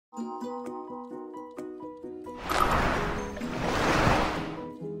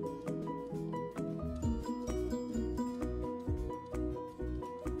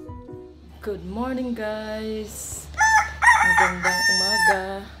Good morning guys! Magandang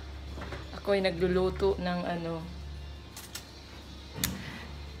umaga. Ako ay nagluluto ng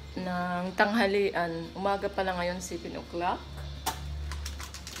ng tanghalian. Umaga pa lang ngayon, 7 o'clock.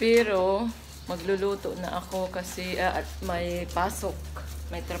 Pero magluluto na ako kasi at may pasok.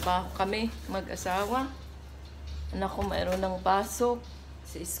 May trabaho kami, mag-asawa. Anak ko mayroon ng pasok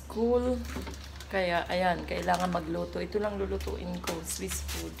sa school. Kaya ayan, kailangan magluto. Ito lang lulutuin ko, Swiss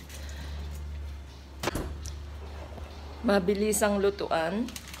food. Mabilis ang lutuan.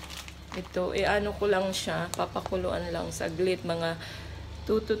 Ito, ano ko lang siya, papakuluan lang saglit, mga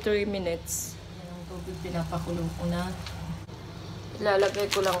 2 to 3 minutes. Ang tubig, pinapakulo ko na. Ilalagay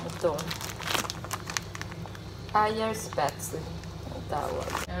ko lang ito. Fire spats, ang tawag.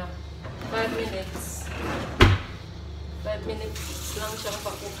 5 minutes. 5 minutes lang siyang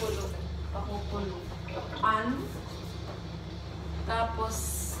pakukulo. Tapos,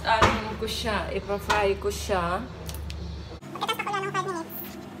 anin ko siya, ipa-fry ko siya.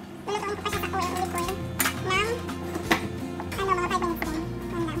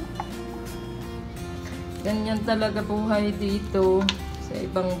 Ganyan talaga buhay dito sa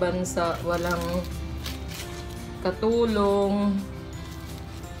ibang bansa, walang katulong,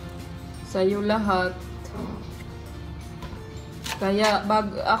 sa'yo lahat. Kaya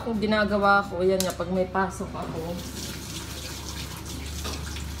ako ginagawa ko, yan nga, pag may pasok ako,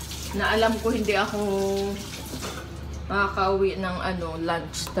 na alam ko hindi ako makakauwi ng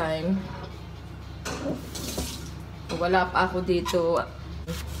lunch time. Wala pa ako dito.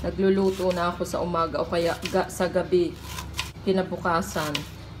 Nagluluto na ako sa umaga o kaya sa gabi, kinabukasan,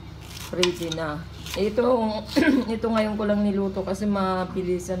 ready na. Ito ngayon ko lang niluto kasi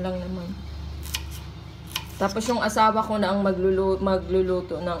mabilisan lang naman. Tapos yung asawa ko na ang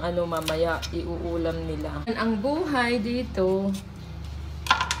magluluto ng mamaya, iuulam nila. Ang buhay dito,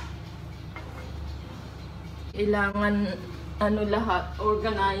 kailangan lahat,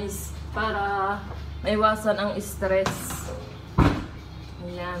 organize para maiwasan ang stress.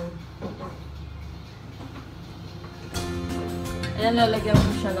 Ayan. Ayan, lalagyan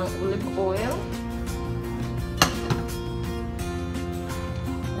ko siya ng olive oil.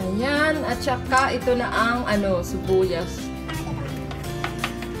 Ayan, at saka ito na ang sibuyas.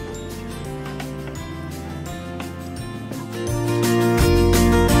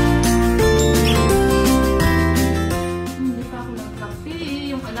 Hindi pa ako nagkape.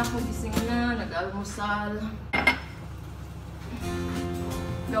 Yung anak ko gising na, nag-almusal.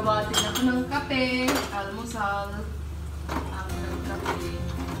 Gawatin ako ng kape, almusal, ako ng kape.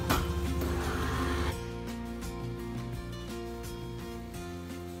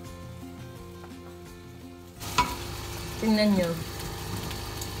 Tingnan nyo.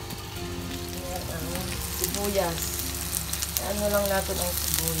 Ayan ang sibuyas. Ano lang natin ang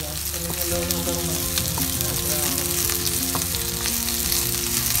sibuyas. Pinulong hanggang brown.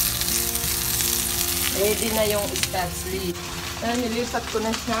 Ready na yung parsley. Nilipat ko na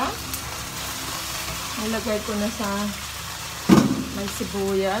siya. Nilagay ko na sa may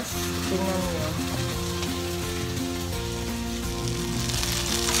sibuyas. Tingnan nyo.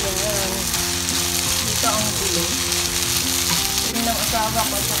 Ayan. Dito ang gulo. Yung ng asawa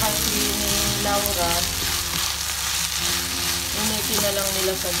ko saka si Laura. Initin na lang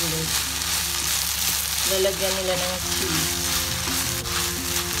nila sa gulo. Lalagyan nila ng cheese.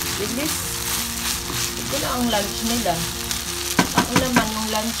 Bilis. Ito na ang lunch nila. Ako naman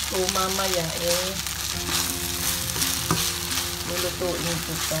yung lunch ko mamaya lulutuin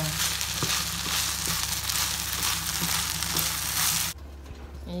ko pa.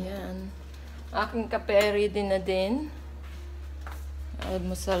 Ayan. Aking kape ay ready na din.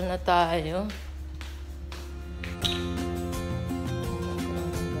 Almusal na tayo.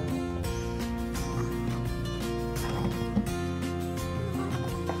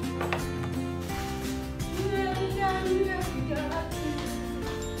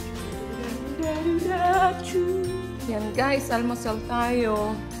 Yan guys, almusal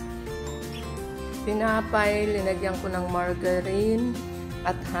tayo. Pinapay, linagyan ko ng margarine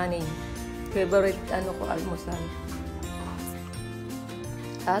at honey. Favorite ko almusal.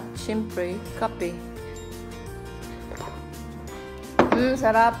 At syempre, kape.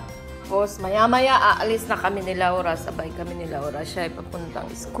 Sarap. Tapos maya-maya aalis na kami ni Laura. Sabay kami ni Laura. Siya ay papuntang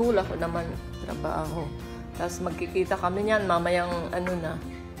school. Ako naman trabaho. Tapos magkikita kami niyan mamayang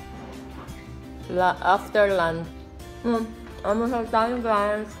after lunch. Almusal tayo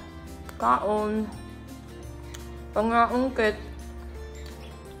guys. Kaon. Pangaungkit.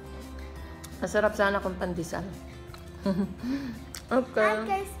 Masarap sana kung pandesal. Okay.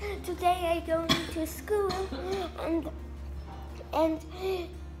 Hi guys, today I going to school and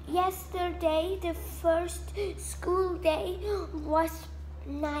yesterday, the first school day, was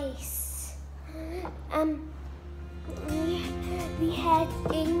nice. We had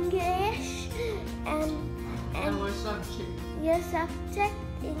English and our subject. your subject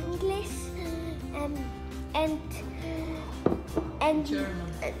English and German.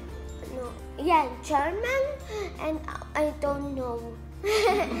 No, yeah, German, and I don't know.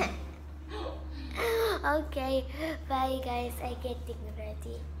 Okay, bye guys. I'm getting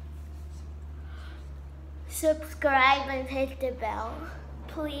ready. Subscribe and hit the bell,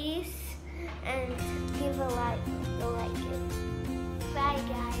 please, and give a like if you like it. Bye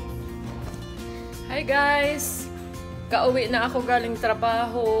guys. Hi guys! Kauwi na ako galing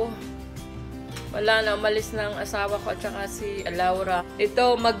trabaho. Wala na, umalis na ang asawa ko at saka si Laura.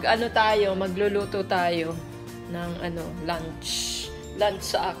 Ito, magluluto tayo ng lunch. Lunch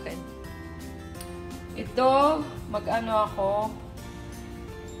sa akin. Ito, ako,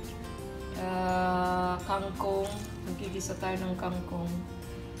 kangkong. Magigisa tayo ng kangkong.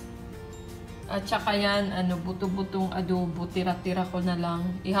 At saka yan, buto-butong adobo. Tira-tira ko na lang.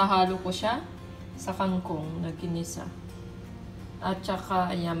 Ihahalo ko siya sa kangkong na ginisa. At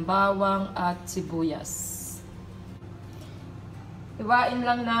saka, ayan, bawang at sibuyas. Iwain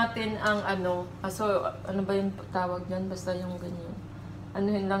lang natin ang ano ba yung tawag dyan? Basta yung ganyan.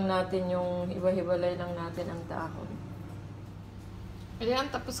 Anuhin lang natin yung, hiwa-hiwalay lang natin ang dahon. Ayan,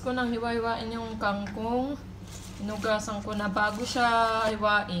 tapos ko nang hiwa-hiwain yung kangkong. Hinugasan ko na. Bago siya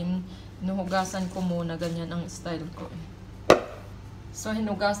hiwain, hinugasan ko muna. Ganyan ang style ko. So,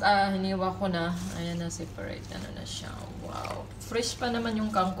 hiniwa ko na. Ayan na, separate. Na siya. Wow. Fresh pa naman yung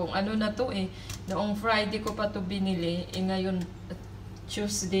kangkong. Ano na to eh. Noong Friday ko pa to binili. Ngayon,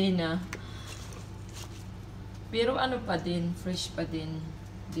 Tuesday na. Pero ano pa din. Fresh pa din.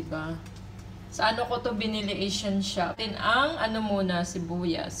 Diba? Sa ano ko to binili? Asian shop. Tin ang muna,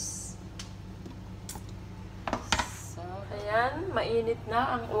 sibuyas. So, ayan. Mainit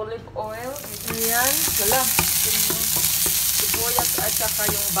na ang olive oil. Ayan. Wala. Sibuyas at saka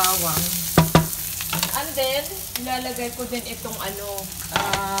yung bawang. And then, ilalagay ko din itong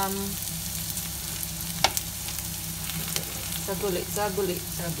saguli.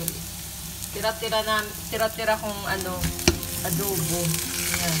 Tira-tira kong adobo.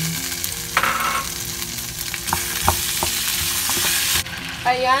 Ayan.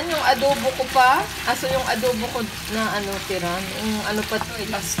 Ayan, yung adobo ko pa. Yung adobo ko na tira. Yung pa to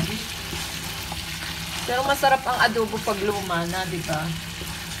last week. Pero masarap ang adobo pag luma na, di ba?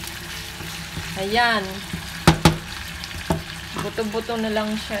 Ayan. Buto-buto na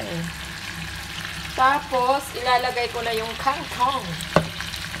lang siya eh. Tapos, ilalagay ko na yung kangkong.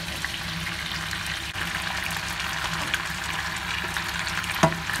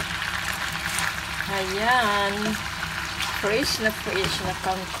 Ayan. Fresh na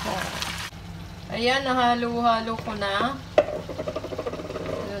kangkong. Ayan, nahalo-halo ko na.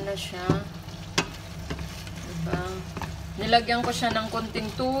 Ano na siya? Diba? Nilagyan ko siya ng konting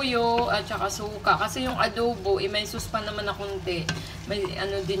tuyo at saka suka. Kasi yung adobo, may sus pa naman na konti. May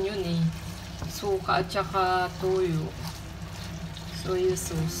din yun eh. Suka at saka tuyo. Soy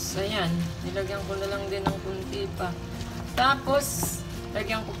sauce. Ayan. Nilagyan ko na lang din ng konti pa. Tapos,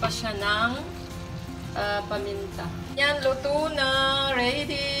 lagyan ko pa siya ng paminta. Yan, luto na.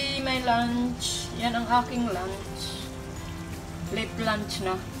 Ready my lunch. Yan ang aking lunch. Late lunch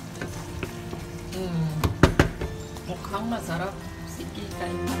na. Mukhang masarap. Sige,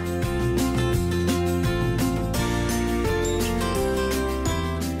 kain na.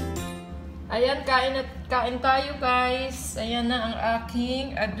 Ayan, kain tayo guys. Ayan na ang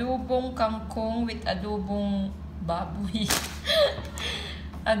aking adobong kangkong with adobong baboy.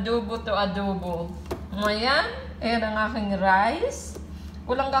 Adobo to adobo. Ayan, ayan ang aking rice.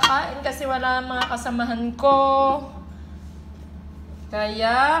 Kulang kakain kasi wala mga kasamahan ko.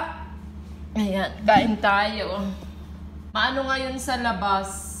 Kaya, ayan, kain tayo. Maano ngayon sa labas?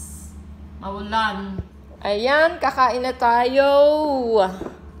 Maulan. Ayan, kakain na tayo.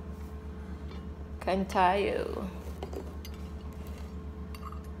 Kain tayo.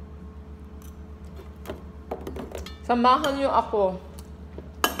 Samahan niyo ako.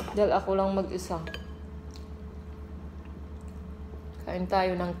 Dahil ako lang mag-isa. Kain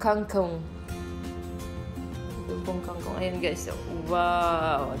tayo ng kangkong. Adobong kangkong. Ayan guys.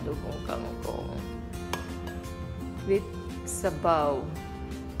 Wow! Adobong kangkong. With sabaw.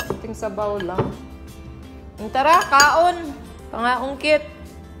 Ating sabaw lang. Tara, kaon! Pangaungkit.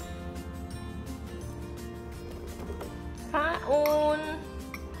 Kaon!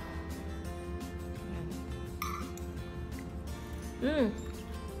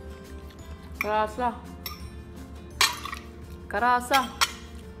 Karasa. Karasa.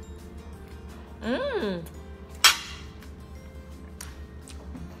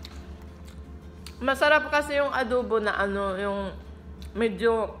 Masarap kasi yung adobo na ano, yung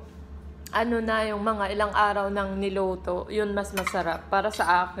medyo ano na yung mga ilang araw nang niluto. Yun mas masarap para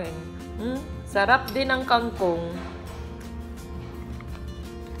sa akin. Sarap din ang kangkong.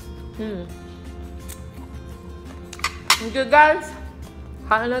 Okay guys,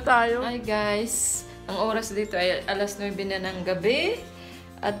 kain na tayo. Hi guys, ang oras dito ay alas 9 na ng gabi.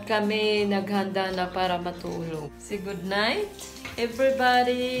 At kami naghanda na para matulog. Say good night,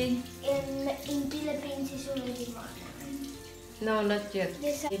 everybody. In Philippines, it's already morning. No, not yet.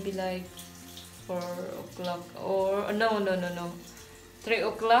 Maybe like 4 o'clock or no. 3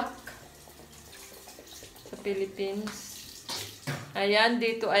 o'clock sa Philippines. Ayan,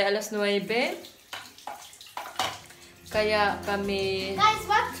 dito ay alas 9. Kaya kami... Guys,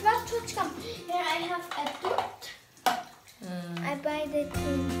 watch, come. Here I have a tooth. I buy it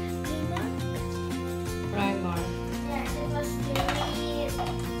in Primark. Yeah, it was €3.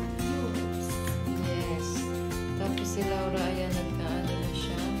 Yes. Tapos si Laura, ayan, nagkaano na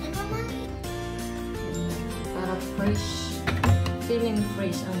siya. Para fresh. Feeling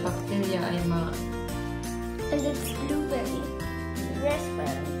fresh. Ang bacteria ay And it's blueberry.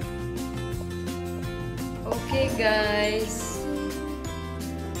 Raspberry. Okay, guys.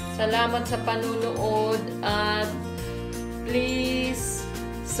 Salamat sa panunood at please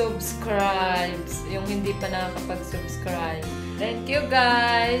subscribe yung hindi pa nakakapag-subscribe. Thank you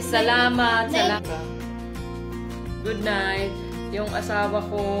guys. Salamat. Good night. Yung asawa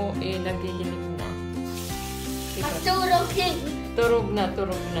ko naghihilig na. Turog na.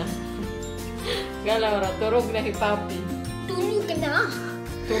 Galaura, turog na hipapi. Tulog na.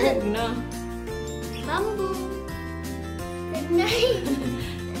 Turog na. Bamboo. Good night.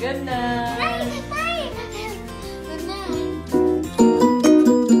 Good night.